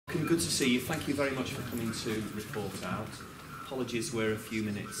Good to see you. Thank you very much for coming to report out. Apologies, we're a few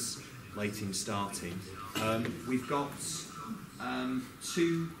minutes late in starting. We've got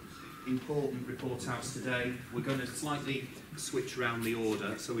two important report outs today. We're going to slightly switch around the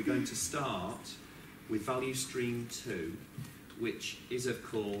order. So we're going to start with Value Stream 2, which is, of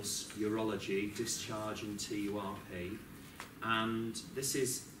course, urology, discharge and TURP. And this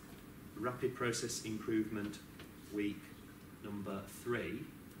is Rapid Process Improvement Week number 3,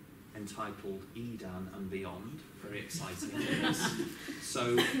 entitled EDAN and Beyond. Very exciting.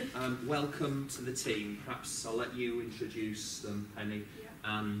 So, welcome to the team. Perhaps I'll let you introduce them, Penny,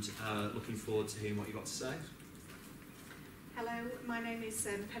 and looking forward to hearing what you've got to say. Hello, my name is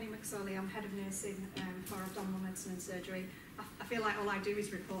Penny McSorley. I'm Head of Nursing for Abdominal Medicine and Surgery. I feel like all I do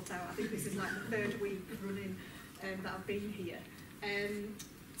is report out. I think this is like the 3rd week running that I've been here.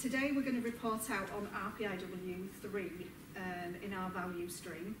 Today we're going to report out on RPIW 3 in our value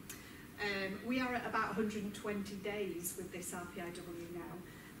stream. We are at about 120 days with this RPIW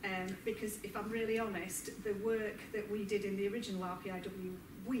now, because if I'm really honest, the work that we did in the original RPIW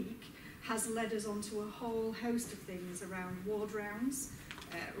week has led us onto a whole host of things around ward rounds,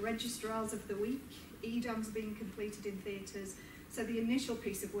 registrars of the week, EDANs being completed in theatres. So the initial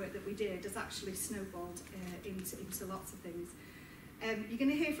piece of work that we did has actually snowballed into lots of things. You're going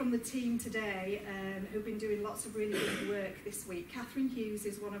to hear from the team today who've been doing lots of really good work this week. Catherine Hughes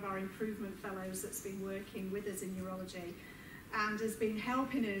is one of our improvement fellows that's been working with us in urology and has been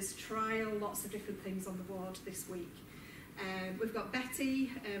helping us trial lots of different things on the ward this week. We've got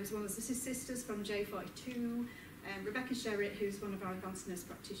Betty, who's one of the sisters from J42, Rebecca Sherritt, who's one of our advanced nurse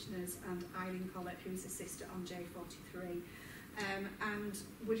practitioners, and Eileen Collett, who's a sister on J43. And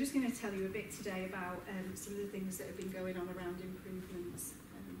we're just going to tell you a bit today about some of the things that have been going on around improvements.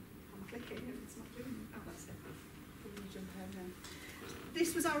 I'm clicking and it's not doing it. Oh, that's it. We'll jump ahead then.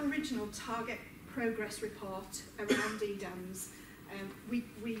 This was our original target progress report around EDAMs.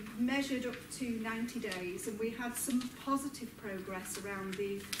 We measured up to 90 days and we had some positive progress around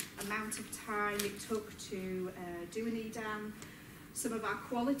the amount of time it took to do an EDAM. Some of our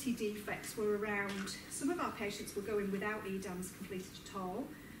quality defects were around, some of our patients were going without EDAMs completed at all,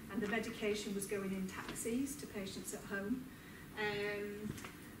 and the medication was going in taxis to patients at home.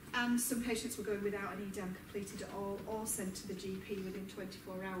 And some patients were going without an EDAM completed at all or sent to the GP within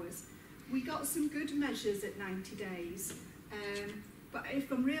 24 hours. We got some good measures at 90 days, but if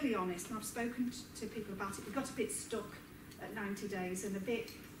I'm really honest, and I've spoken to people about it, we got a bit stuck at 90 days and a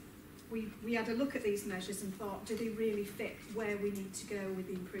bit. We had a look at these measures and thought, do they really fit where we need to go with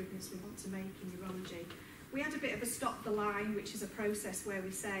the improvements we want to make in urology? We had a bit of a stop the line, which is a process where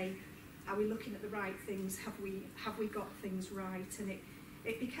we say, are we looking at the right things? Have we got things right? And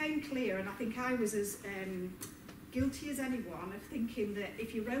it became clear, and I think I was as guilty as anyone of thinking that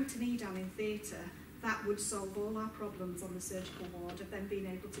if you wrote an EDAN in theatre, that would solve all our problems on the surgical ward of then being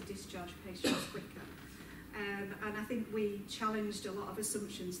able to discharge patients quicker. And I think we challenged a lot of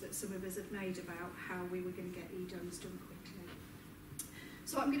assumptions that some of us had made about how we were going to get EDAMs done quickly.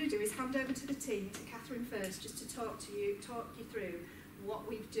 So what I'm going to do is hand over to the team, to Catherine first, just to talk you through what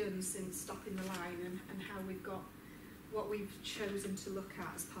we've done since stopping the line and how we've got what we've chosen to look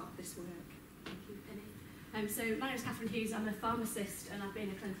at as part of this work. Thank you, Penny. So my name is Catherine Hughes. I'm a pharmacist and I've been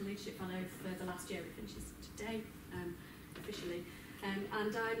a clinical leadership fellow for the last year. It finishes today, officially. And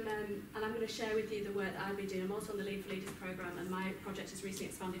I'm going to share with you the work that I've been doing. I'm also on the Lead for Leaders programme, and my project has recently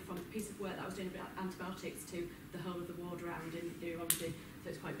expanded from a piece of work that I was doing about antibiotics to the whole of the ward round in urology, so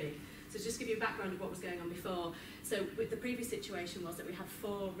it's quite big. So just to give you a background of what was going on before. So with the previous situation was that we had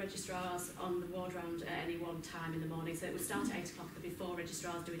 4 registrars on the ward round at any one time in the morning. So it would start at 8 o'clock, there'd be 4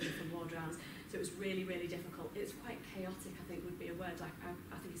 registrars doing different ward rounds. So it was really, really difficult. It was quite chaotic, I think would be a word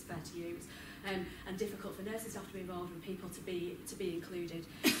I think is fair to use. And difficult for nurses to have to be involved and people to be included.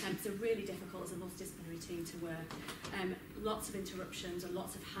 So really difficult as a multidisciplinary team to work. Lots of interruptions and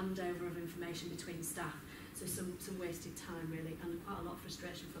lots of handover of information between staff. So some wasted time really, and quite a lot of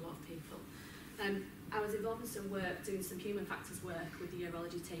frustration for a lot of people. I was involved in some work, doing some human factors work with the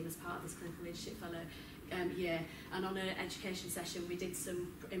urology team as part of this clinical leadership fellow year, and on an education session we did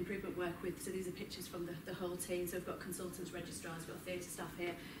some improvement work with, so these are pictures from the whole team. So we've got consultants, registrars, we've got theatre staff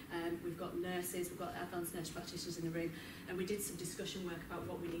here, we've got nurses, we've got advanced nurse practitioners in the room, and we did some discussion work about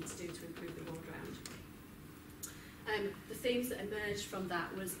what we need to do to improve the ward round. The themes that emerged from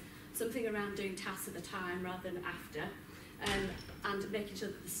that was something around doing tasks at the time rather than after, and making sure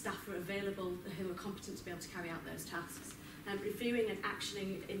that the staff were available who are competent to be able to carry out those tasks. Reviewing and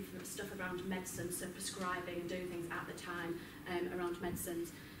actioning stuff around medicine, so prescribing and doing things at the time around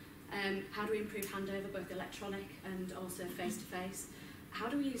medicines. How do we improve handover, both electronic and also face-to-face? how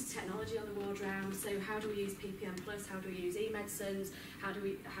do we use technology on the ward round? So how do we use PPM Plus? How do we use e-medicines? How do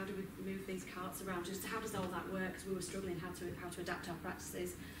we move these carts around? Just how does all that work? Because we were struggling how to adapt our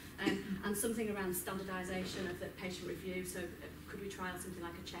practices. And something around standardisation of the patient review. So could we trial something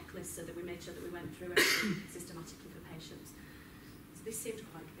like a checklist so that we made sure that we went through everything systematically for patients? So this seemed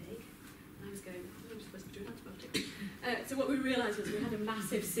quite big. And I was going, I'm supposed to be doing antibiotics. So what we realised was we had a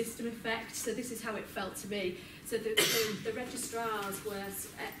massive system effect. So this is how it felt to me. So the registrars were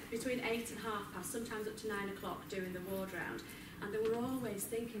between 8 and 8:30, sometimes up to 9 o'clock, doing the ward round. And they were always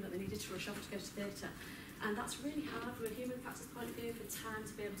thinking that they needed to rush off to go to theatre. And that's really hard from a human practice point of view, for time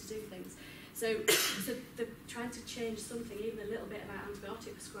to be able to do things. So trying to change something, even a little bit about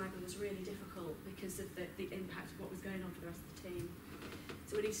antibiotic prescribing, was really difficult because of the impact of what was going on for the rest of the team.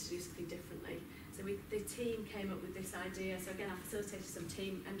 So we needed to do something differently. So the team came up with this idea. So again, I facilitated some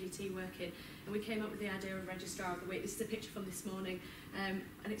team MDT working, and we came up with the idea of Registrar of the Week. This is a picture from this morning, and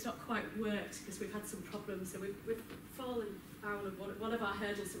it's not quite worked because we've had some problems. So we've fallen foul of one of our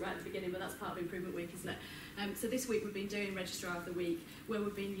hurdles right at the beginning, but that's part of Improvement Week, isn't it? So this week we've been doing Registrar of the Week, where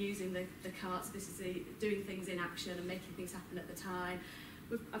we've been using the carts. This is doing things in action and making things happen at the time.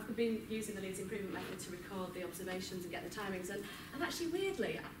 I've been using the Leeds Improvement Method to record the observations and get the timings, and actually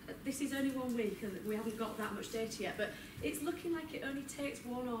weirdly, this is only 1 week and we haven't got that much data yet, but it's looking like it only takes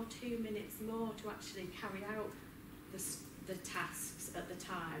 1 or 2 minutes more to actually carry out the tasks at the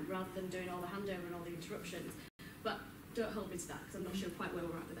time, rather than doing all the handover and all the interruptions. But don't hold me to that, because I'm not sure quite where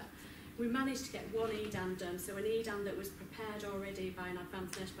we're at with that. We managed to get 1 EDAM done, so an EDAM that was prepared already by an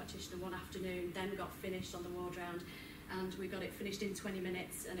advanced nurse practitioner one afternoon, then got finished on the ward round, and we got it finished in 20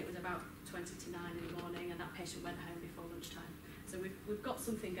 minutes, and it was about 20 to 9 in the morning, and that patient went home before lunchtime. So we've got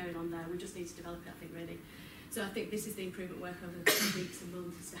something going on there. We just need to develop it, I think, really. So I think this is the improvement work over the weeks and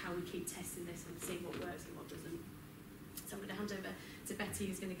months as to how we keep testing this and seeing what works and what doesn't. So I'm going to hand over to Betty,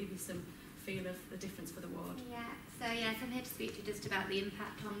 who's going to give you some feel of the difference for the ward. So I'm here to speak to you just about the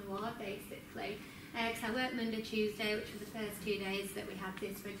impact on the ward, basically. Because I worked Monday, Tuesday, which were the first 2 days that we had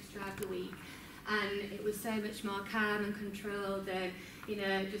this Registrar of the Week. And it was so much more calm and controlled, and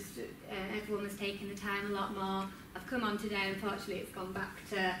everyone was taking the time a lot more. I've come on today, unfortunately it's gone back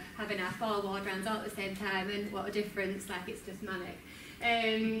to having our 4 ward rounds all at the same time, and what a difference, like it's just manic.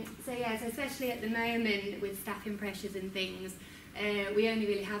 So especially at the moment with staffing pressures and things, we only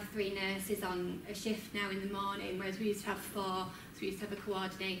really have 3 nurses on a shift now in the morning, whereas we used to have 4, so we used to have a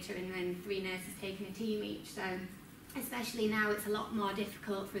coordinator and then 3 nurses taking a team each. So especially now, it's a lot more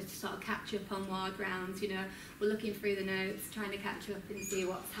difficult for us to sort of catch up on ward rounds. We're looking through the notes, trying to catch up and see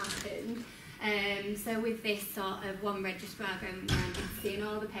what's happened. So with this sort of 1 registrar going around and seeing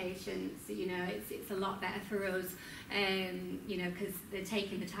all the patients, it's a lot better for us, because they're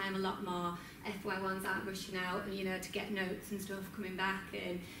taking the time a lot more. FY1s aren't rushing out, and to get notes and stuff coming back,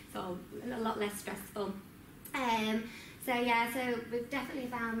 and it's all a lot less stressful. So we've definitely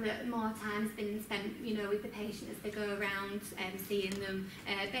found that more time's been spent, with the patient as they go around, seeing them,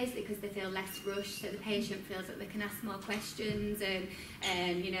 basically because they feel less rushed, so the patient feels that they can ask more questions, and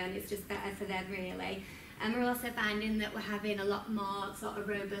it's just better for them, really. And we're also finding that we're having a lot more sort of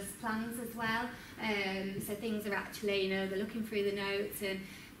robust plans as well. So things are actually, they're looking through the notes, and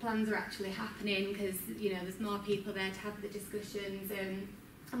plans are actually happening because, there's more people there to have the discussions, and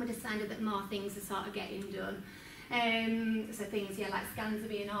we just finding that more things are sort of getting done. So things, like scans are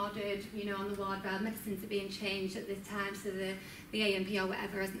being ordered, on the ward round, medicines are being changed at the time, so the AMP or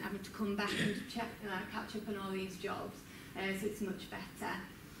whatever isn't having to come back and catch up on all these jobs. So it's much better.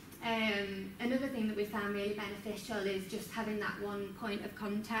 Another thing that we found really beneficial is just having that 1 point of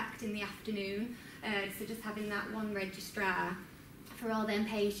contact in the afternoon. So just having that 1 registrar for all them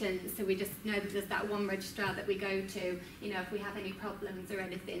patients, so we just know that there's that 1 registrar that we go to, if we have any problems or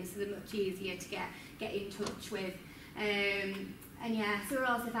anything, so they're much easier to get in touch with. So we're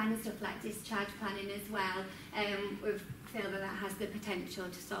also finding stuff like discharge planning as well. We feel that has the potential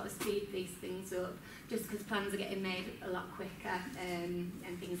to sort of speed these things up, just because plans are getting made a lot quicker, and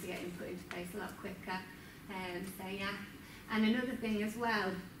things are getting put into place a lot quicker. And another thing as well,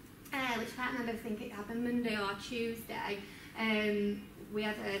 which I can't remember, I think it happened Monday or Tuesday. We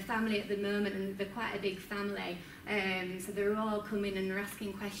have a family at the moment, and they're quite a big family, so they're all coming and they're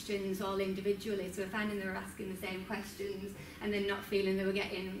asking questions all individually, so we're finding they were asking the same questions and then not feeling they were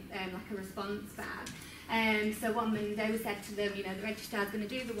getting like a response back. So one Monday we said to them, the registrar's going to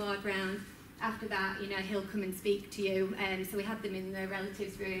do the ward round. After that, he'll come and speak to you. So we had them in the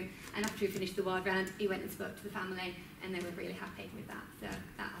relatives room, and after we finished the ward round, he went and spoke to the family, and they were really happy with that, so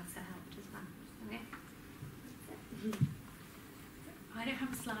that also helped as well. Okay. I don't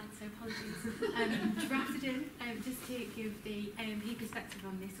have a slide, so apologies. Drafted in just to give the AMP perspective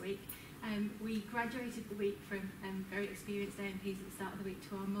on this week. We graduated the week from very experienced AMPs at the start of the week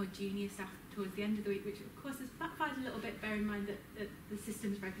to our more junior staff towards the end of the week, which of course has backfired a little bit, bear in mind that the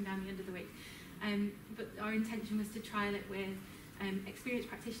system's broken down the end of the week. But our intention was to trial it with experienced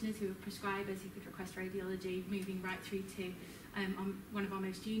practitioners who were prescribers who could request radiology, moving right through to one of our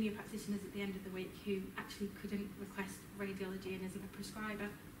most junior practitioners at the end of the week who actually couldn't request radiology and isn't a prescriber,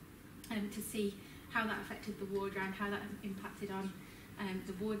 to see how that affected the ward round, how that impacted on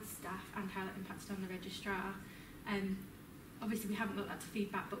the ward staff and how that impacted on the registrar. Obviously we haven't got that to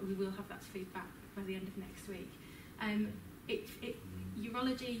feedback, but we will have that to feedback by the end of next week.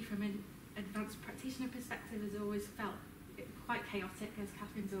 Urology from an advanced practitioner perspective has always felt quite chaotic, as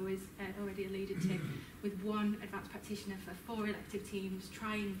Catherine's already alluded to, with one advanced practitioner for 4 elective teams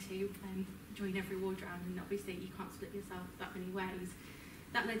trying to join every ward round, and obviously you can't split yourself that many ways.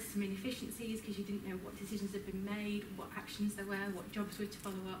 That led to some inefficiencies because you didn't know what decisions had been made, what actions there were, what jobs were to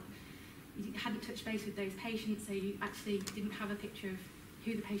follow up. You hadn't touched base with those patients, so you actually didn't have a picture of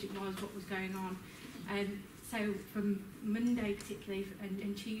who the patient was, what was going on. So from Monday particularly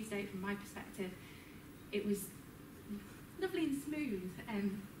and Tuesday, from my perspective, it was lovely and smooth.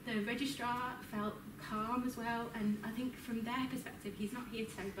 The registrar felt calm as well, and I think from their perspective, he's not here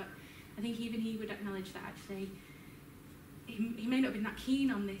today, but I think even he would acknowledge that actually he may not have been that keen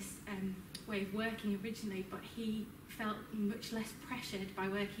on this way of working originally, but he felt much less pressured by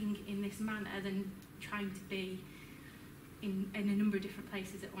working in this manner than trying to be in a number of different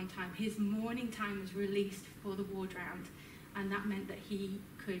places at one time. His morning time was released for the ward round, and that meant that he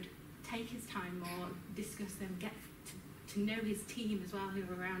could take his time more, discuss them, get to know his team as well who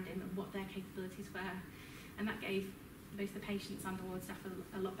were around him and what their capabilities were, and that gave both the patients and the ward staff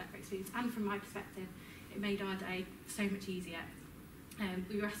a lot better experience. And from my perspective, it made our day so much easier.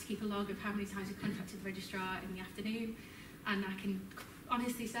 We were asked to keep a log of how many times we contacted the registrar in the afternoon, and I can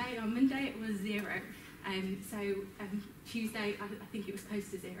honestly say on Monday it was 0. Tuesday I think it was close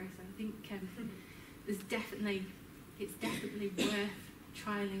to 0. So I think it's definitely worth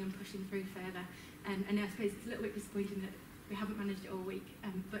trialling and pushing through further. And I suppose it's a little bit disappointing that we haven't managed it all week,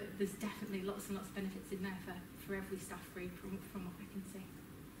 but there's definitely lots and lots of benefits in there for every staff group from what I can see.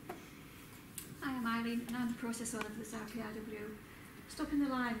 Hi, I'm Eileen, and I'm the process owner for the RPIW. Stopping the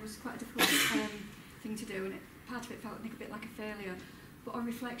line was quite a difficult thing to do, and part of it felt a bit like a failure. But on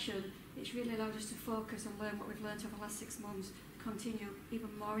reflection, it's really allowed us to focus and learn what we've learned over the last 6 months, continue even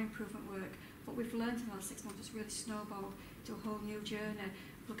more improvement work. What we've learned in the last 6 months has really snowballed to a whole new journey,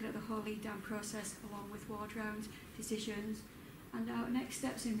 looking at the whole lead down process along with ward round decisions. And our next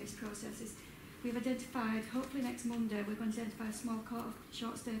steps in this process is we've identified, hopefully next Monday, we're going to identify a small cohort of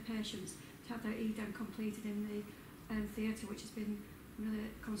short stay patients to have their EDAM completed in the theatre, which has been one of the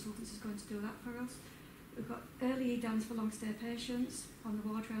consultants is going to do that for us. We've got early EDAMs for long stay patients on the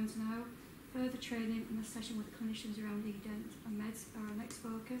ward rounds now, further training and a session with the clinicians around EDAM and meds are our next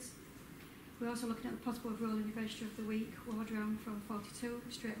focus. We're also looking at the possible rolling the register of the week ward round from 42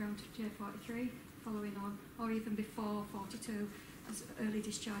 straight round to J43, following on, or even before 42, as early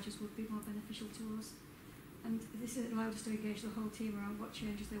discharges would be more beneficial to us. And this has allowed us to engage the whole team around what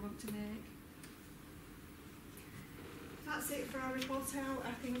changes they want to make. That's it for our report out.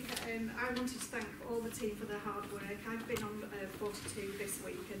 I think I wanted to thank all the team for their hard work. I've been on 42 this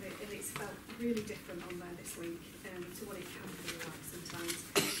week, and it's felt really different on there this week to what it can feel like sometimes.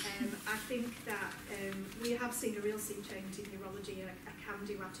 I think that we have seen a real sea change in urology, a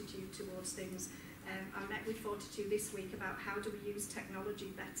can-do attitude towards things. I met with 42 this week about how do we use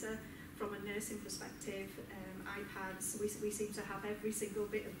technology better from a nursing perspective. iPads, we seem to have every single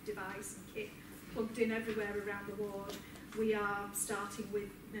bit of device and kit plugged in everywhere around the ward. We are starting with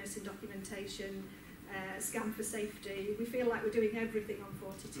nursing documentation, scan for safety. We feel like we're doing everything on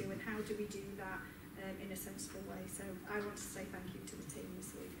 42, and how do we do that in a sensible way? So I want to say thank you to the team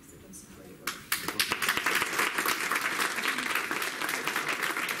this week because they've done some great work.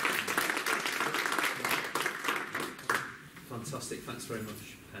 Fantastic, thanks very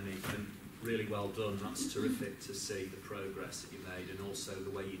much, Penny, and really well done. That's terrific to see the progress that you made, and also the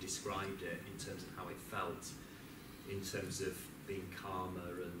way you described it in terms of how it felt, in terms of being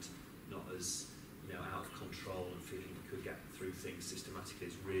calmer and not as out of control and feeling you could get through things systematically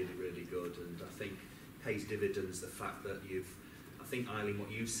is really, really good. And I think pays dividends the fact that I think Eileen, what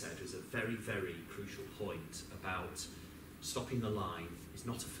you said was a very, very crucial point about stopping the line is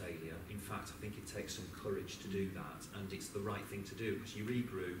not a failure. In fact, I think it takes some courage to do that, and it's the right thing to do because you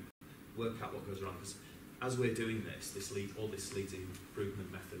regroup, work out what goes wrong. Because as we're doing all this leads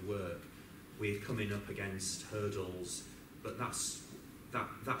improvement method work, we're coming up against hurdles, but that's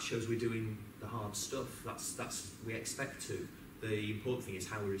that shows we're doing the hard stuff. That's we expect to. The important thing is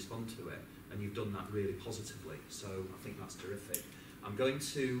how we respond to it, and you've done that really positively. So I think that's terrific. I'm going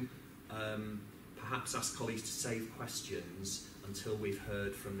to perhaps ask colleagues to save questions until we've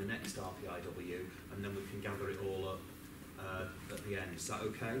heard from the next RPIW, and then we can gather it all up at the end. Is that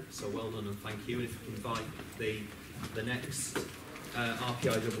okay? So well done and thank you. And if you can invite the next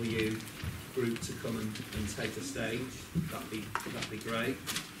RPIW group to come and take the stage, that'd be great.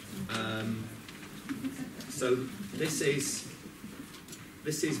 So this is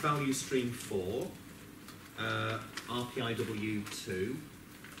value stream 4, RPIW 2,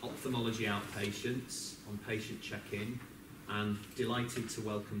 ophthalmology outpatients on patient check-in, and delighted to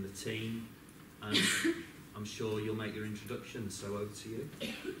welcome the team, and I'm sure you'll make your introduction, so over to you.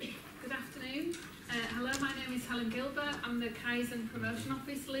 Good afternoon. Hello, my name is Helen Gilbert. I'm the Kaizen Promotion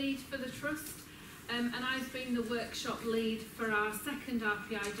Office lead for the Trust, and I've been the workshop lead for our second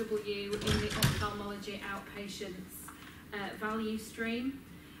RPIW in the ophthalmology outpatients value stream.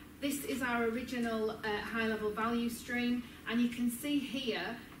 This is our original high-level value stream, and you can see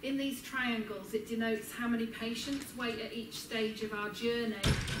here in these triangles it denotes how many patients wait at each stage of our journey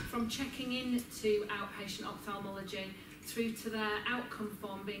from checking in to outpatient ophthalmology through to their outcome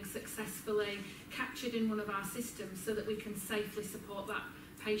form being successfully captured in one of our systems so that we can safely support that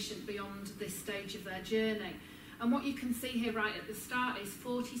patient beyond this stage of their journey. And what you can see here right at the start is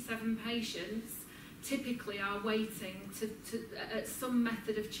 47 patients typically are waiting at some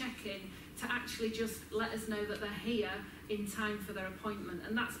method of check-in to actually just let us know that they're here in time for their appointment,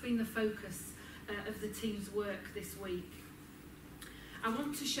 and that's been the focus of the team's work this week. I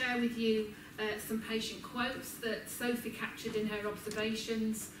want to share with you some patient quotes that Sophie captured in her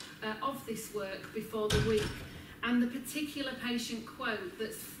observations of this work before the week, and the particular patient quote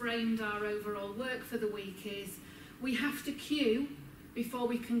that's framed our overall work for the week is, "We have to queue before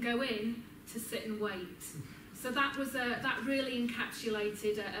we can go in to sit and wait." So that was that really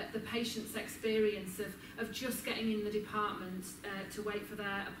encapsulated the patient's experience of just getting in the department to wait for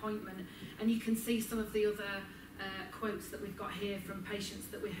their appointment. And you can see some of the other quotes that we've got here from patients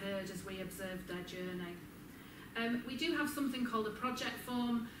that we heard as we observed their journey. We do have something called a project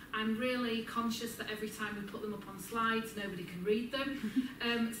form. I'm really conscious that every time we put them up on slides, nobody can read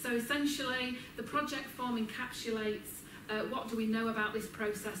them. So essentially, the project form encapsulates what do we know about this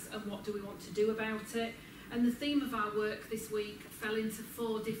process and what do we want to do about it. And the theme of our work this week fell into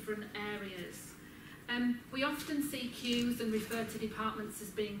 4 different areas. We often see queues and refer to departments as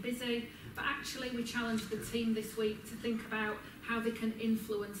being busy, but actually we challenged the team this week to think about how they can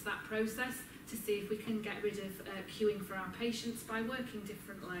influence that process to see if we can get rid of queuing for our patients by working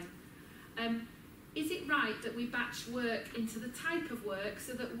differently. Is it right that we batch work into the type of work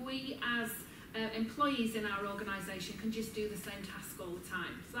so that we as employees in our organisation can just do the same task all the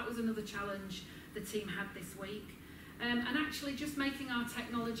time? So that was another challenge the team had this week. And actually just making our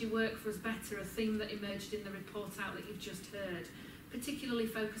technology work for us better, a theme that emerged in the report out that you've just heard, particularly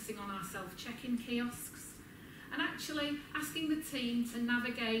focusing on our self-check-in kiosks, and actually asking the team to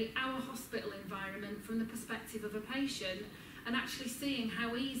navigate our hospital environment from the perspective of a patient, and actually seeing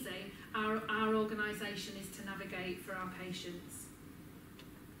how easy our organisation is to navigate for our patients.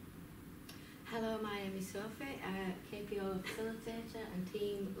 Hello, my name is Sophie, KPO facilitator and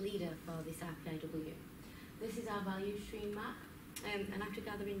team leader for this RPIW. This is our value stream map, and after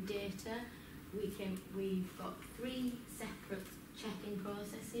gathering data, we've got 3 separate check-in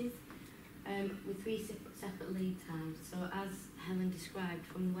processes with 3 separate lead times. So as Helen described,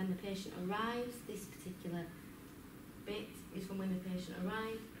 from when the patient arrives, this particular bit is from when the patient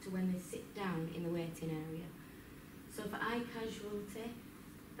arrives to when they sit down in the waiting area. So for eye casualty,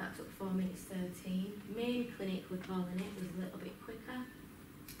 that took 4 minutes 13. Main clinic, we're calling it, was a little bit quicker.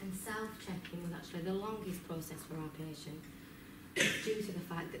 And self-checking was actually the longest process for our patient, due to the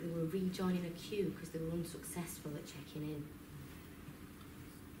fact that they were rejoining a queue because they were unsuccessful at checking in.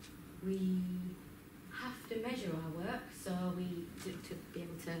 We have to measure our work, so to be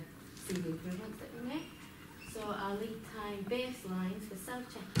able to see the improvements that we make. So our lead time baselines for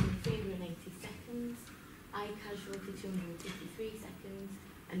self-checking are 380 seconds, eye casualty 253 seconds,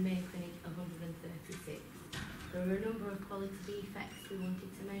 and main clinic 136. There were a number of quality defects we wanted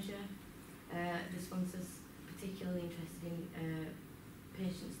to measure. The sponsors particularly interested in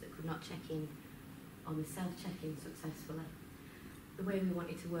patients that could not check in on the self-check-in successfully. The way we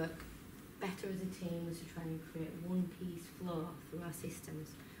wanted to work better as a team was to try and create one-piece flow through our systems.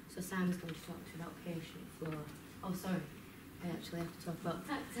 So Simon's going to talk to you about patient flow. Oh, sorry, I actually have to talk about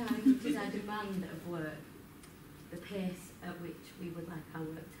takt time, which is our demand of work, the pace at which we would like our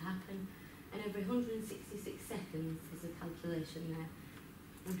work to happen. And every 166 seconds, there's a calculation there,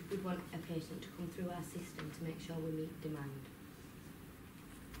 would want a patient to come through our system to make sure we meet demand.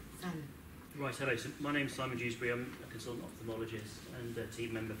 Simon. Right, hello. So my name's Simon Dewsbury. I'm a consultant ophthalmologist and a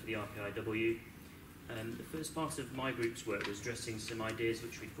team member for the RPIW. The first part of my group's work was addressing some ideas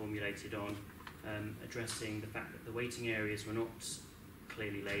which we formulated on addressing the fact that the waiting areas were not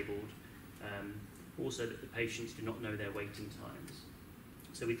clearly labelled, also that the patients did not know their waiting times.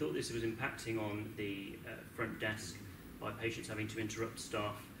 So we thought this was impacting on the front desk by patients having to interrupt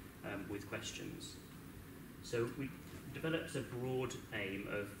staff with questions. So we developed a broad aim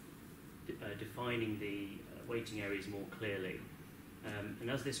of defining the waiting areas more clearly. And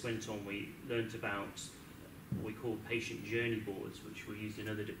as this went on, we learnt about what we call patient journey boards, which were used in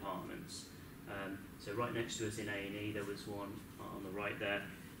other departments. So right next to us in A&E, there was one on the right there.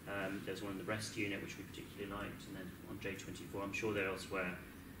 There's one in the breast unit, which we particularly liked, and then on J24, I'm sure they're elsewhere.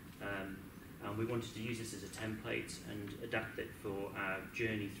 And we wanted to use this as a template and adapt it for our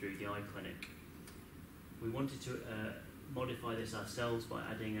journey through the eye clinic. We wanted to modify this ourselves by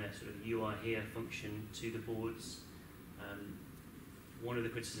adding a sort of "you are here" function to the boards. One of the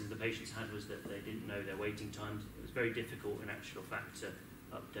criticisms the patients had was that they didn't know their waiting times. It was very difficult in actual fact to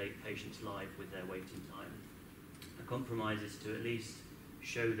update patients live with their waiting time. A compromise is to at least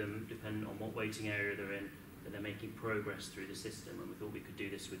show them, depending on what waiting area they're in, that they're making progress through the system, and we thought we could do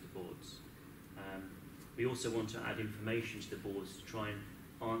this with the boards. We also want to add information to the boards to try and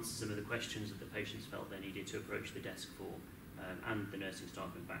answer some of the questions that the patients felt they needed to approach the desk for, and the nursing staff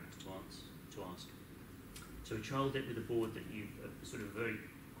in fact to ask. So we trialled it with a board that you've sort of very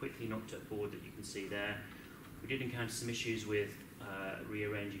quickly knocked up board that you can see there. We did encounter some issues with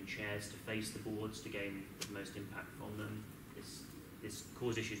rearranging chairs to face the boards to gain the most impact from them. This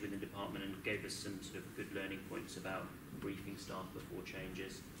caused issues within the department and gave us some sort of good learning points about briefing staff before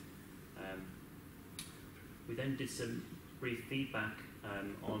changes. We then did some brief feedback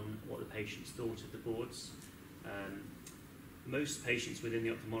on what the patients thought of the boards. Most patients within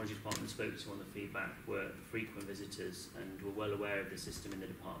the ophthalmology department spoke to on the feedback were frequent visitors and were well aware of the system in the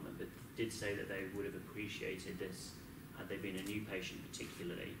department, but did say that they would have appreciated this had they been a new patient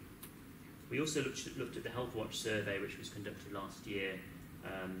particularly. We also looked at the Health Watch survey, which was conducted last year,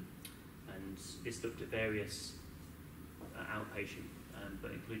 and this looked at various outpatient,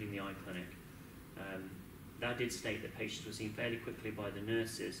 but including the eye clinic. That did state that patients were seen fairly quickly by the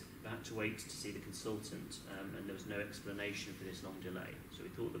nurses, but had to wait to see the consultant, and there was no explanation for this long delay. So we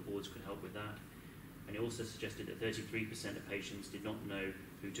thought the boards could help with that. And it also suggested that 33% of patients did not know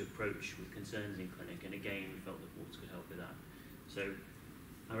who to approach with concerns in clinic, and again, we felt the boards could help with that. So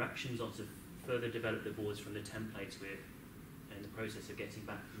our actions are to further develop the boards from the templates we're in the process of getting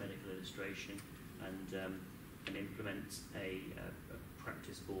back from medical illustration, and implement a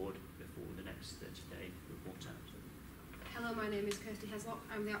practice board before the next 30-day report out. Hello, my name is Kirsty Heslock.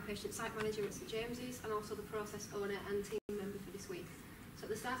 I'm the outpatient site manager at St James's and also the process owner and team member for this week. So at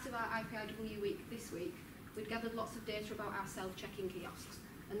the start of our IPIW week this week, we'd gathered lots of data about our self-checking kiosks,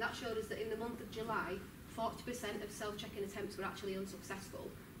 and that showed us that in the month of July, 40% of self-checking attempts were actually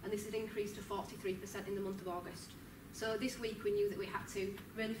unsuccessful, and this had increased to 43% in the month of August. So this week we knew that we had to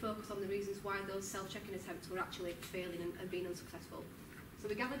really focus on the reasons why those self-checking attempts were actually failing and being unsuccessful. So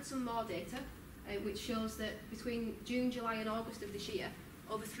we gathered some more data, which shows that between June, July and August of this year,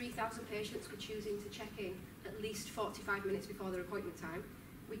 over 3,000 patients were choosing to check in at least 45 minutes before their appointment time.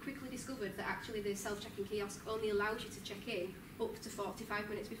 We quickly discovered that actually the self-checking kiosk only allows you to check in up to 45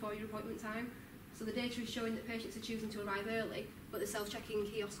 minutes before your appointment time. So the data is showing that patients are choosing to arrive early, but the self-checking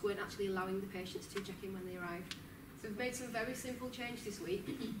kiosk weren't actually allowing the patients to check in when they arrived. So we've made some very simple change this week,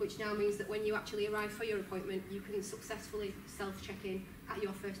 which now means that when you actually arrive for your appointment, you can successfully self-check in at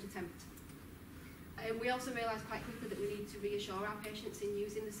your first attempt. We also realised quite quickly that we need to reassure our patients in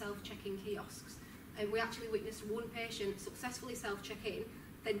using the self-checking kiosks. We actually witnessed one patient successfully self-check in,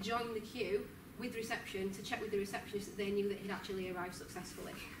 then join the queue with reception to check with the receptionist that they knew that he'd actually arrived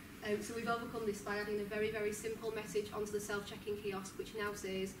successfully. So we've overcome this by adding a very, very simple message onto the self-checking kiosk, which now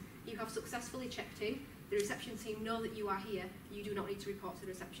says, you have successfully checked in, the reception team know that you are here, you do not need to report to the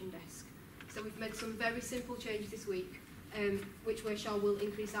reception desk. So we've made some very simple changes this week, which we're sure will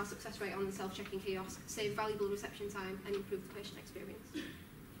increase our success rate on the self-checking kiosk, save valuable reception time and improve the patient experience.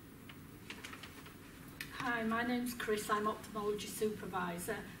 Hi, my name's Chris, I'm ophthalmology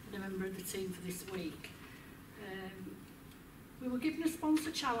supervisor and a member of the team for this week. We were given a sponsor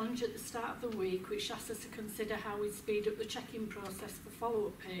challenge at the start of the week which asked us to consider how we speed up the check-in process for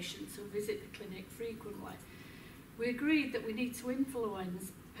follow-up patients who visit the clinic frequently. We agreed that we need to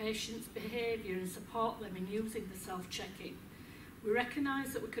influence patients' behaviour and support them in using the self-check-in. We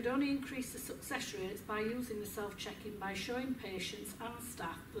recognise that we could only increase the success rates by using the self-check-in by showing patients and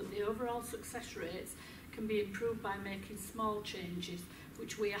staff that the overall success rates can be improved by making small changes,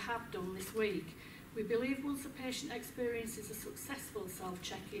 which we have done this week. We believe once a patient experiences a successful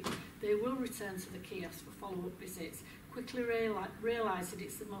self-check-in, they will return to the kiosk for follow-up visits, quickly realising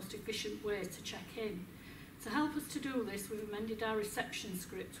it's the most efficient way to check in. To help us to do this, we've amended our reception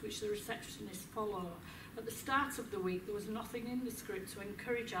script, which the receptionists follow. At the start of the week, there was nothing in the script to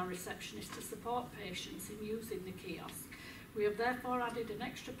encourage our receptionists to support patients in using the kiosk. We have therefore added an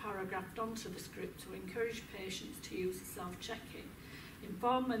extra paragraph onto the script to encourage patients to use the self-check-in,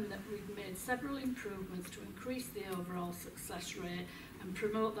 inform them that we've made several improvements to increase the overall success rate and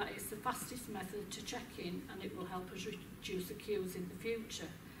promote that it's the fastest method to check in and it will help us reduce the queues in the future.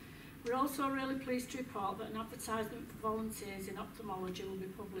 We're also really pleased to report that an advertisement for volunteers in ophthalmology will be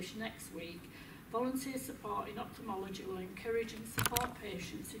published next week. Volunteer support in ophthalmology will encourage and support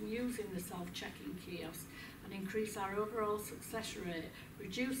patients in using the self-check-in kiosk and increase our overall success rate,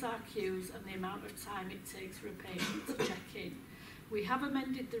 reduce our queues and the amount of time it takes for a patient to check in. We have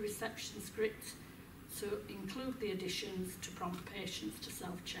amended the reception script to include the additions to prompt patients to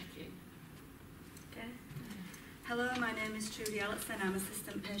self-check-in. Okay. Hello, my name is Trudy Ellison. I'm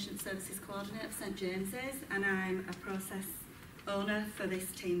Assistant Patient Services Coordinator for St James's and I'm a process owner for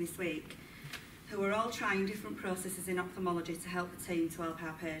this team this week, who are all trying different processes in ophthalmology to help the team to help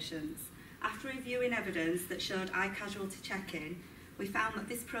our patients. After reviewing evidence that showed eye casualty check-in, we found that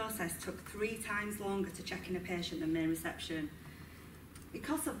this process took 3 times longer to check in a patient than main reception.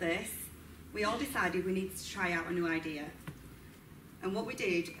 Because of this, we all decided we needed to try out a new idea. And what we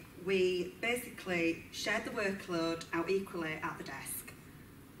did, we basically shared the workload out equally at the desk.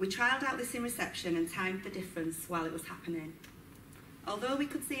 We trialled out this in reception and timed the difference while it was happening. Although we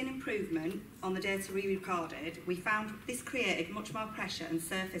could see an improvement on the data we recorded, we found this created much more pressure and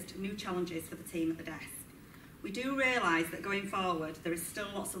surfaced new challenges for the team at the desk. We do realise that going forward there is still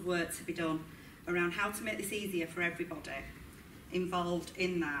lots of work to be done around how to make this easier for everybody involved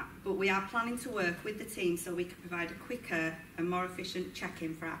in that, but we are planning to work with the team so we can provide a quicker and more efficient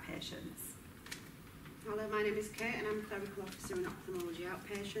check-in for our patients. Hello, my name is Kate and I'm a Clerical Officer in Ophthalmology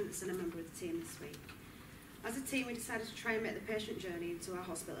Outpatients and a member of the team this week. As a team, we decided to try and make the patient journey into our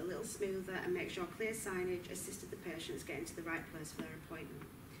hospital a little smoother and make sure clear signage assisted the patients getting to the right place for their appointment.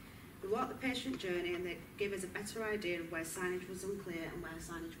 We walked the patient journey and they gave us a better idea of where signage was unclear and where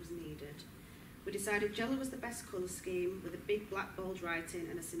signage was needed. We decided yellow was the best colour scheme with a big black bold writing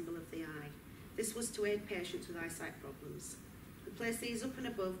and a symbol of the eye. This was to aid patients with eyesight problems. We placed these up and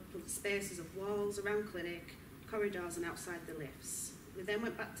above the spaces of walls around clinic, corridors and outside the lifts. We then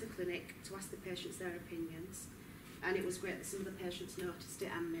went back to clinic to ask the patients their opinions, and it was great that some of the patients noticed it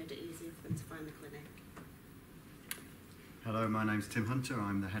and made it easier for them to find the clinic. Hello, my name's Tim Hunter.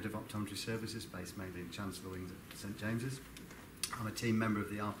 I'm the Head of Optometry Services based mainly in Chancellor Wings at St James's. I'm a team member of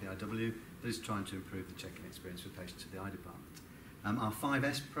the RPIW that is trying to improve the check-in experience for patients at the eye department. Our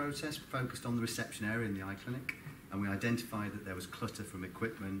 5S process focused on the reception area in the eye clinic, and we identified that there was clutter from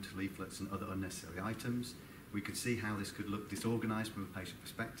equipment, leaflets and other unnecessary items. We could see how this could look disorganised from a patient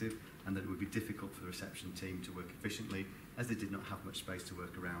perspective and that it would be difficult for the reception team to work efficiently as they did not have much space to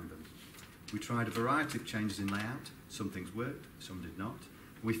work around them. We tried a variety of changes in layout. Some things worked, some did not.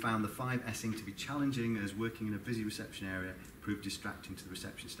 We found the 5S'ing to be challenging as working in a busy reception area proved distracting to the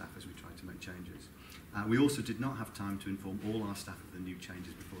reception staff as we tried to make changes. We also did not have time to inform all our staff of the new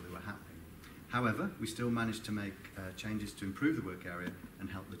changes before they were happening. However, we still managed to make changes to improve the work area and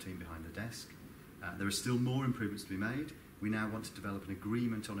help the team behind the desk. There are still more improvements to be made. We now want to develop an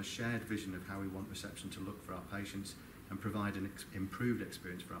agreement on a shared vision of how we want reception to look for our patients and provide an improved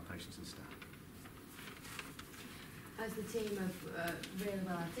experience for our patients and staff. As the team have really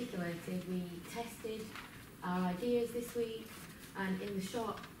well articulated, we tested our ideas this week, and in the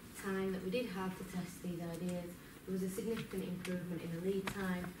short time that we did have to test these ideas, there was a significant improvement in the lead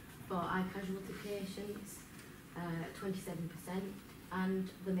time for eye casualty patients, 27%, and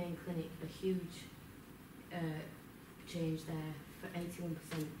the main clinic, a huge change there for 81%.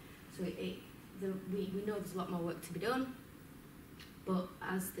 So we know there's a lot more work to be done, but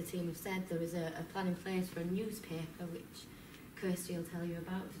as the team have said, there is a plan in place for a newspaper, which Kirsty will tell you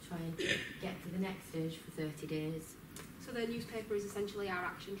about, to try and get to the next stage for 30 days. So the newspaper is essentially our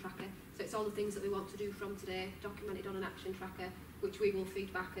action tracker. So it's all the things that we want to do from today, documented on an action tracker, which we will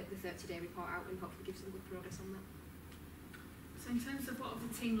feed back at the 30-day report out and hopefully give some good progress on that. So in terms of what have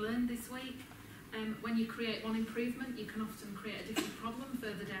the team learned this week, when you create one improvement, you can often create a different problem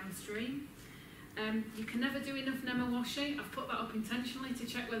further downstream. You can never do enough nemawashi. I've put that up intentionally to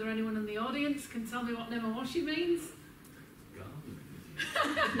check whether anyone in the audience can tell me what nemawashi means.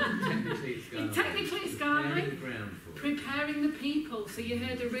 Technically it's gardening. Preparing the people. So you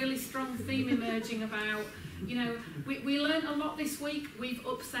heard a really strong theme emerging about, you know, we learnt a lot this week. We've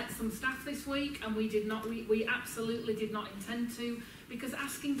upset some staff this week, and we absolutely did not intend to, because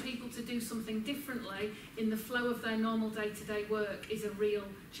asking people to do something differently in the flow of their normal day-to-day work is a real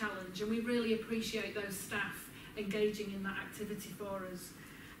challenge, and we really appreciate those staff engaging in that activity for us.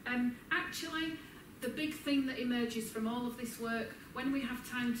 Actually, the big thing that emerges from all of this work, when we have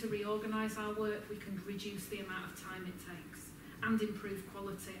time to reorganise our work, we can reduce the amount of time it takes and improve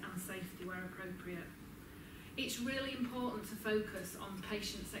quality and safety where appropriate. It's really important to focus on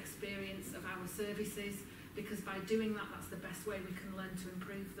patients' experience of our services, because by doing that, that's the best way we can learn to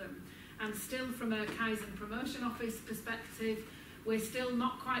improve them. And still, from a Kaizen Promotion Office perspective, we're still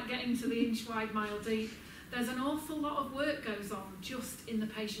not quite getting to the inch wide, mile deep. There's an awful lot of work goes on just in the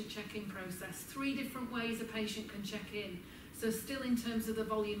patient check-in process. 3 different ways a patient can check in. So still, in terms of the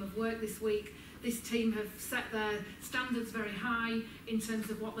volume of work this week, this team have set their standards very high in terms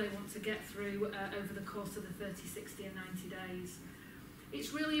of what they want to get through over the course of the 30, 60 and 90 days.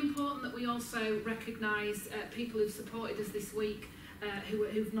 It's really important that we also recognise people who've supported us this week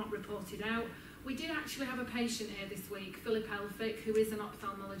who've not reported out. We did actually have a patient here this week, Philip Elphick, who is an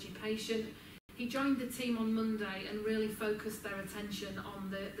ophthalmology patient. He joined the team on Monday and really focused their attention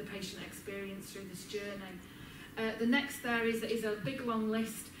on the patient experience through this journey. The next there is a big long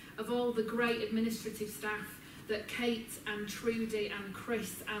list of all the great administrative staff that Kate and Trudy and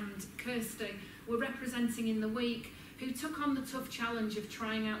Chris and Kirsty were representing in the week, who took on the tough challenge of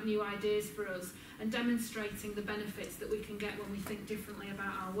trying out new ideas for us and demonstrating the benefits that we can get when we think differently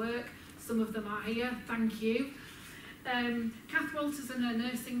about our work. Some of them are here, thank you. Kath Walters and her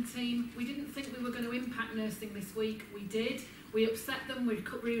nursing team, we didn't think we were going to impact nursing this week. We did. We upset them, we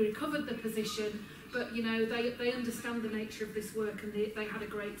recovered the position, but you know, they understand the nature of this work, and they had a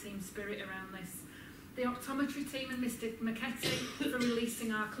great team spirit around this. The optometry team and Mr McKetty for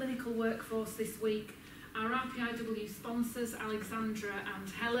releasing our clinical workforce this week. Our RPIW sponsors, Alexandra and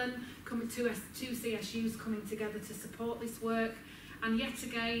Helen, two CSUs coming together to support this work. And yet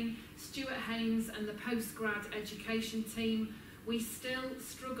again, Stuart Haynes and the postgrad education team, we still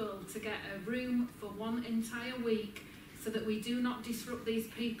struggle to get a room for 1 entire week so that we do not disrupt these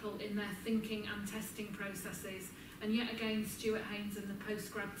people in their thinking and testing processes. And yet again, Stuart Haynes and the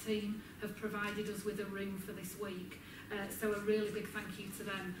postgrad team have provided us with a room for this week. So a really big thank you to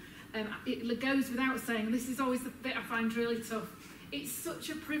them. It goes without saying, this is always the bit I find really tough. It's such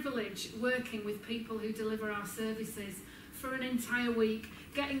a privilege working with people who deliver our services for an entire week,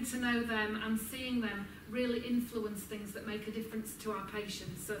 getting to know them and seeing them really influence things that make a difference to our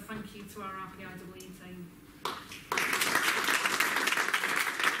patients. So thank you to our RPIW team.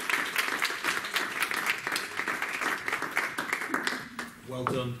 Well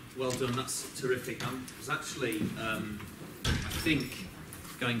done, that's terrific. I was actually, I think,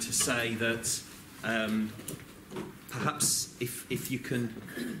 going to say that perhaps if you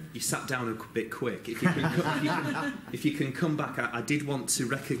sat down a bit quick, if you can come back, I did want to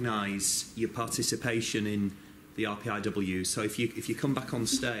recognise your participation in the RPIW. So if you come back on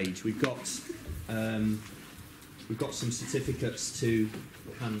stage, we've got some certificates to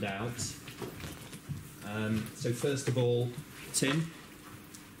hand out. So first of all, Tim,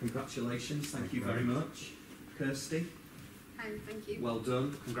 congratulations, thank you very much. Kirsty, thank you. Well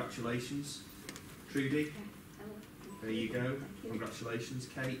done, congratulations. Trudy, there you go, congratulations.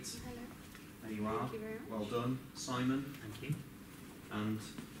 Kate, there you are, well done. Simon, thank you. And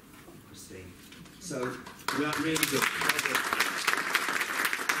Christine. So we are really good.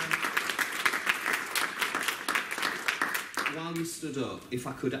 While you stood up, if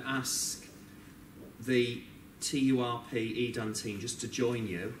I could ask the TURP EDAN team just to join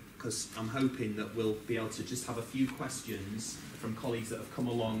you, because I'm hoping that we'll be able to just have a few questions from colleagues that have come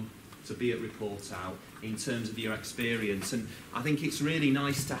along to be at Report Out in terms of your experience. And I think it's really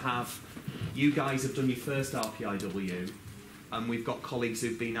nice to have, you guys have done your first RPIW, and we've got colleagues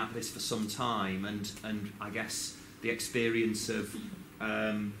who've been at this for some time, and I guess the experience of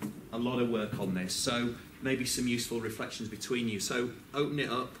a lot of work on this. So maybe some useful reflections between you. So open it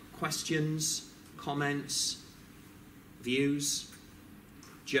up, questions, comments, views.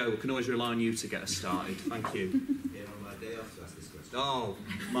 Joe, I can always rely on you to get us started. Thank you. Yeah, on my day off to ask this question. Oh,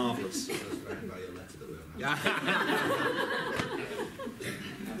 marvellous. I was writing by your letter that we Yeah.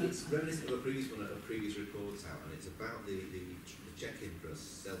 It's reminiscent of a previous reports out, and it's about the check-in for us,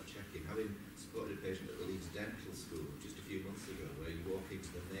 self-check-in. Having supported a patient at the Leeds Dental School just a few months ago, where you walk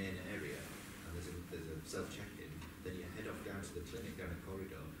into the main area and there's a self-check-in, then you head off down to the clinic down a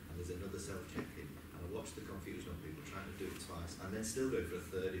corridor, and there's another self-check-in. And a lot watch the confusion on people trying to do it twice and then still going for a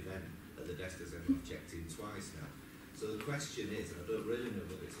third event at the desk as everyone's checked in twice now. So the question is, and I don't really know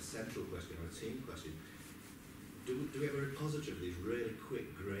whether it's a central question or a team question, do we have a repository of these really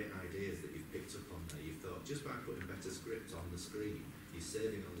quick, great ideas that you've picked up on there? You've thought, just by putting better script on the screen, you're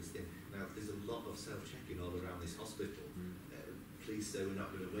saving on this thing. Now, there's a lot of self-checking all around this hospital. Please say we're not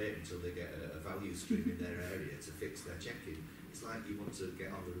going to wait until they get a value stream in their area to fix their check-in. It's like you want to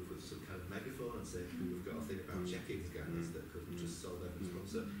get on the roof with some kind of megaphone and say, we've got a thing about check-in scanners that could just solve everything's problem.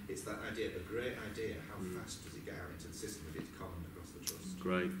 So it's that idea, a great idea, how fast does it get out into the system if it's common across the trust?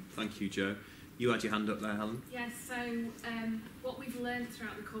 Great, thank you, Joe. You had your hand up there, Helen. Yes, so what we've learned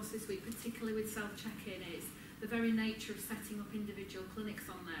throughout the course this week, particularly with self-check-in, is the very nature of setting up individual clinics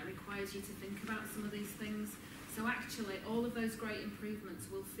on there requires you to think about some of these things. So actually, all of those great improvements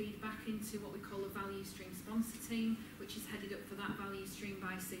will feed back into what we call a value stream sponsor team, which is headed up for that value stream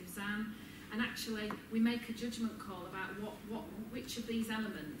by Suzanne. And actually, we make a judgment call about which of these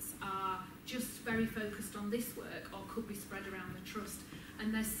elements are just very focused on this work or could be spread around the trust.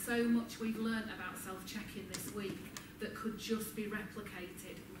 And there's so much we've learnt about self-check-in this week that could just be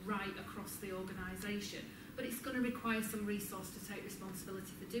replicated right across the organisation. But it's going to require some resource to take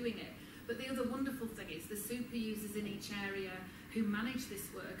responsibility for doing it. But the other wonderful thing is the super users in each area who manage this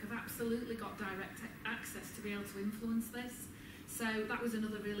work have absolutely got direct access to be able to influence this. So that was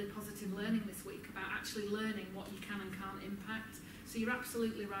another really positive learning this week about actually learning what you can and can't impact. So you're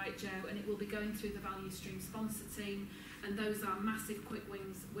absolutely right, Joe, and it will be going through the value stream sponsor team, and those are massive quick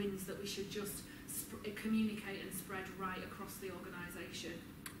wins that we should just communicate and spread right across the organisation.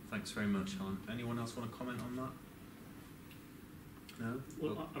 Thanks very much, Helen. Anyone else want to comment on that? No?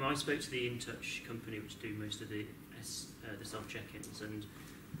 Well, I spoke to the InTouch company which do most of the self-check-ins, and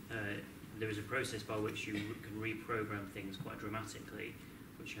there is a process by which you can reprogram things quite dramatically,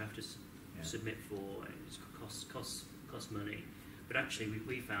 which you have to submit for. It costs money. But actually,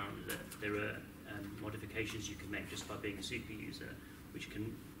 we found that there are modifications you can make just by being a super user, which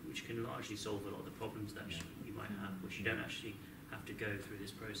can largely solve a lot of the problems that you might have, which you don't actually have to go through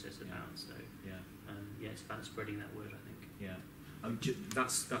this process about. So it's about spreading that word, I think. Yeah,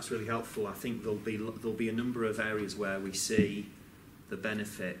 that's really helpful. I think there'll be a number of areas where we see the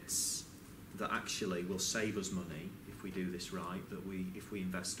benefits that actually will save us money if we do this right. That if we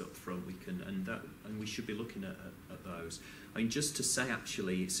invest up front, we can, and we should be looking at those. I mean, just to say,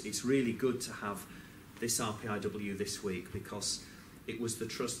 actually, it's really good to have this RPIW this week because it was the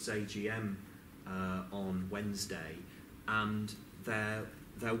Trust's AGM on Wednesday, and there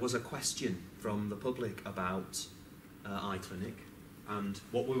was a question from the public about iClinic and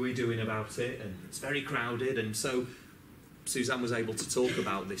what were we doing about it, and it's very crowded, and so Suzanne was able to talk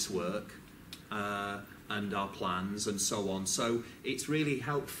about this work and our plans and so on. So it's really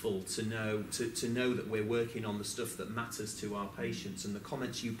helpful to know that we're working on the stuff that matters to our patients, and the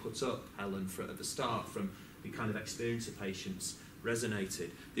comments you put up, Helen, at the start from the kind of experience of patients resonated.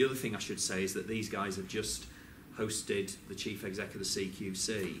 The other thing I should say is that these guys have just hosted the chief exec of the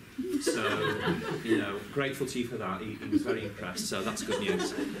CQC, so grateful to you for that. He was very impressed, so that's good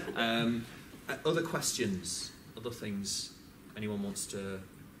news. Other questions, other things anyone wants to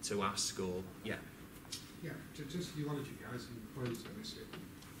ask, or just urology guys and point service.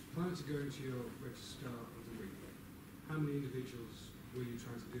 Prior to going to your register of the week, how many individuals were you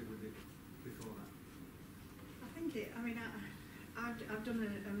trying to deal with it before that? I've done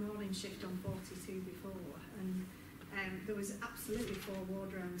a morning shift on 42 before, and there was absolutely 4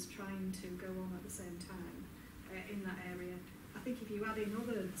 ward rounds trying to go on at the same time in that area. I think if you add in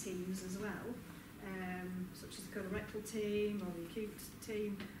other teams as well, such as the colorectal team or the acute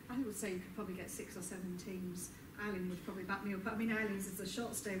team, I would say you could probably get 6 or 7 teams. Eileen would probably back me up. I mean, Eileen's is a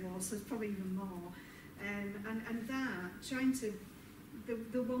short stay ward, so it's probably even more. And that, trying to,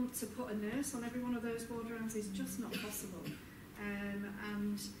 the want to put a nurse on every one of those ward rounds is just not possible.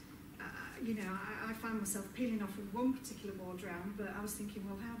 I found myself peeling off of one particular ward round, but I was thinking,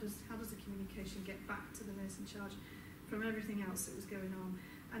 well, how does the communication get back to the nurse in charge from everything else that was going on?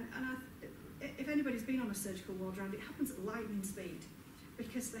 If anybody's been on a surgical ward round, it happens at lightning speed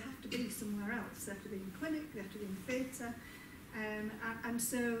because they have to be somewhere else. They have to be in clinic, they have to be in theatre, and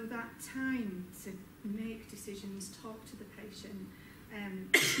so that time to make decisions, talk to the patient,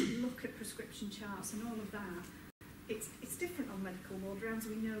 look at prescription charts and all of that. It's different on medical ward rounds.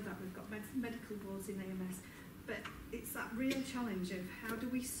 We know that we've got medical boards in AMS, but it's that real challenge of how do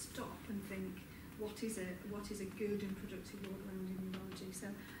we stop and think what is a good and productive ward round in urology. So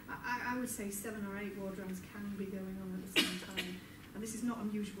I would say 7 or 8 ward rounds can be going on at the same time, and this is not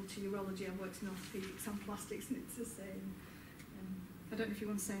unusual to urology. I've worked in orthopaedics and plastics, and it's the same. I don't know if you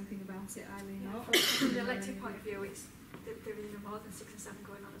want to say anything about it, Eileen. Yeah, From the elective point of view, it's there is more than 6 and 7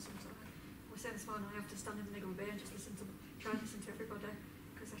 going on at some time. I was saying this morning, I have to stand in the middle bay and just try and listen to everybody,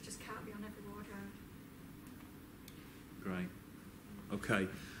 because I just can't be on every ward round. Great. Okay.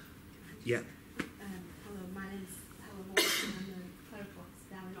 Yeah. Hello, my name's Helen Watson. I'm a clerical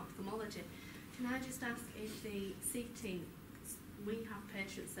officer down in ophthalmology. Can I just ask if the seating, we have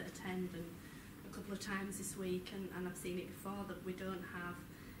patients that attend and a couple of times this week, and I've seen it before, that we don't have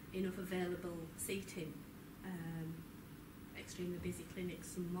enough available seating. Extremely busy clinics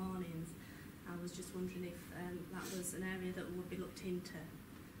some mornings. I was just wondering if that was an area that would be looked into.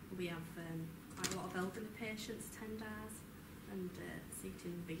 We have quite a lot of elderly patients attend ours, and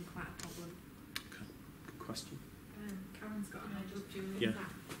seating being quite a problem. Okay. Good question. Karen's got an idea of doing Yeah.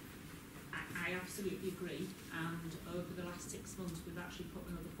 that. I absolutely agree, and over the last 6 months we've actually put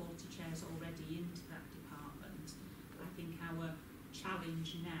another 40 chairs already into that department. I think our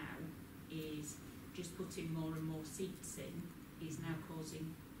challenge now is just putting more and more seats in is now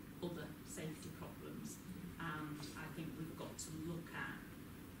causing other safety problems, and I think we've got to look at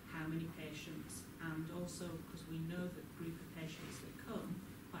how many patients, and also because we know that the group of patients that come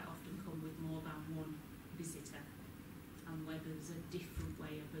quite often come with more than one visitor, and whether there's a different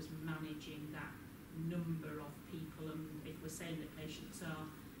way of us managing that number of people. And if we're saying that patients are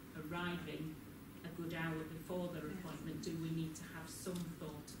arriving a good hour before their appointment, do we need to have some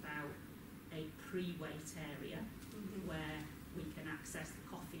thought about a pre-wait area where we can access the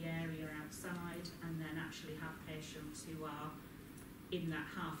coffee area outside, and then actually have patients who are in that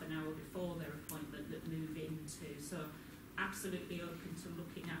half an hour before their appointment that move into. So absolutely open to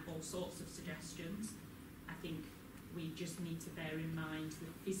looking at all sorts of suggestions. I think we just need to bear in mind the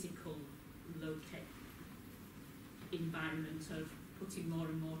physical environment of putting more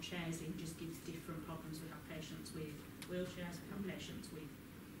and more chairs in just gives different problems. We have patients with wheelchairs, we have patients with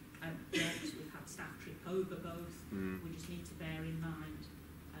beds, we've had staff trip over both. We just need to bear in mind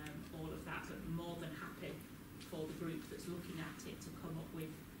all of that, but more than happy for the group that's looking at it to come up with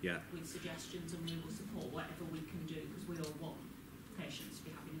suggestions, and we will support whatever we can do, because we all want patients to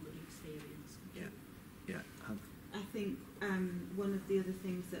be having a good experience. I think one of the other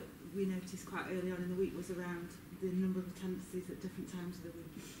things that we noticed quite early on in the week was around the number of attendances at different times of the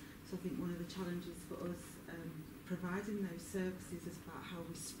week. So I think one of the challenges for us providing those services is about how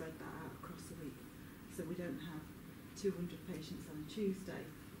we spread that out across the week, so we don't have 200 patients on a Tuesday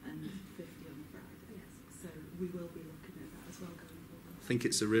and 50 on a Friday. So we will be looking at that as well going forward. I think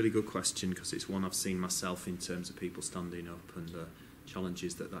it's a really good question, because it's one I've seen myself in terms of people standing up and the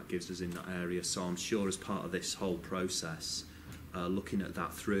challenges that gives us in that area. So I'm sure as part of this whole process, looking at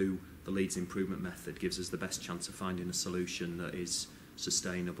that through the Leeds improvement method gives us the best chance of finding a solution that is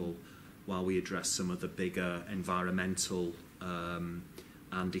sustainable, while we address some of the bigger environmental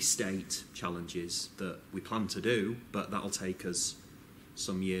and estate challenges that we plan to do, but that'll take us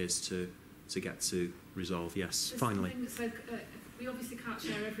some years to get to resolve. Yes, There's finally. We obviously can't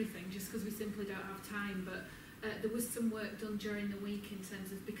share everything just because we simply don't have time, but there was some work done during the week in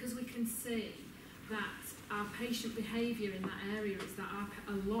terms of, because we can see that our patient behaviour in that area is that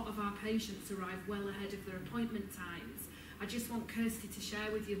a lot of our patients arrive well ahead of their appointment times. I just want Kirsty to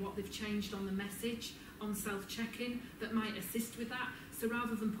share with you what they've changed on the message on self-check-in that might assist with that. So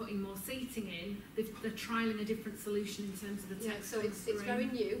rather than putting more seating in, they're trialling a different solution in terms of the text. So it's very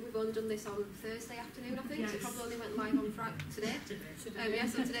new. We've only done this on Thursday afternoon, I think. Yes. So it probably only went live on Friday today.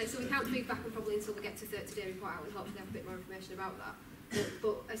 Today. So we can't feedback probably until we get to today report out, and hopefully have a bit more information about that.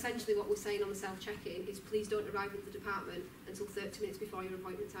 But essentially what we're saying on the self-check-in is please don't arrive at the department until 30 minutes before your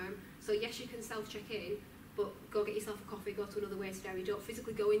appointment time. So yes, you can self-check-in, but go get yourself a coffee, go to another waiting area. Don't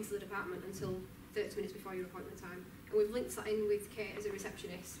physically go into the department until 30 minutes before your appointment time. And we've linked that in with Kate as a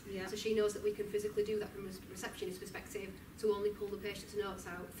receptionist, so she knows that we can physically do that from a receptionist perspective, to only pull the patient's notes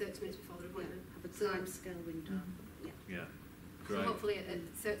out 30 minutes before their appointment. Have a time scale window. Yeah, great. So hopefully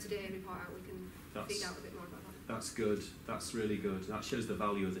at today report out we can feed out a bit more about that. That's good. That's really good. That shows the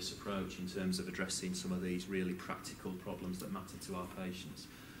value of this approach in terms of addressing some of these really practical problems that matter to our patients.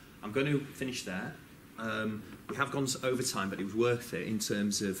 I'm going to finish there. We have gone over time, but it was worth it in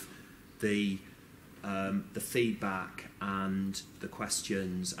terms of the feedback and the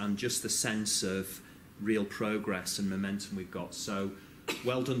questions and just the sense of real progress and momentum we've got. So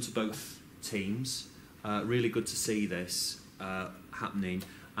well done to both teams. Really good to see this happening.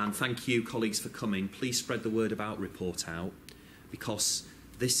 And thank you, colleagues, for coming. Please spread the word about Report Out, because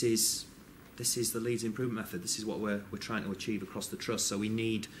this is the Leeds improvement method. This is what we're trying to achieve across the trust. So we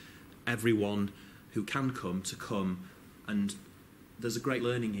need everyone who can come to come, and there's a great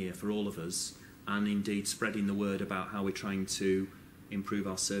learning here for all of us, and indeed spreading the word about how we're trying to improve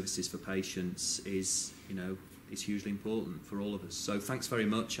our services for patients is, you know, is hugely important for all of us. So thanks very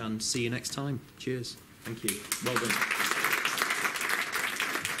much, and see you next time. Cheers. Thank you. Well done.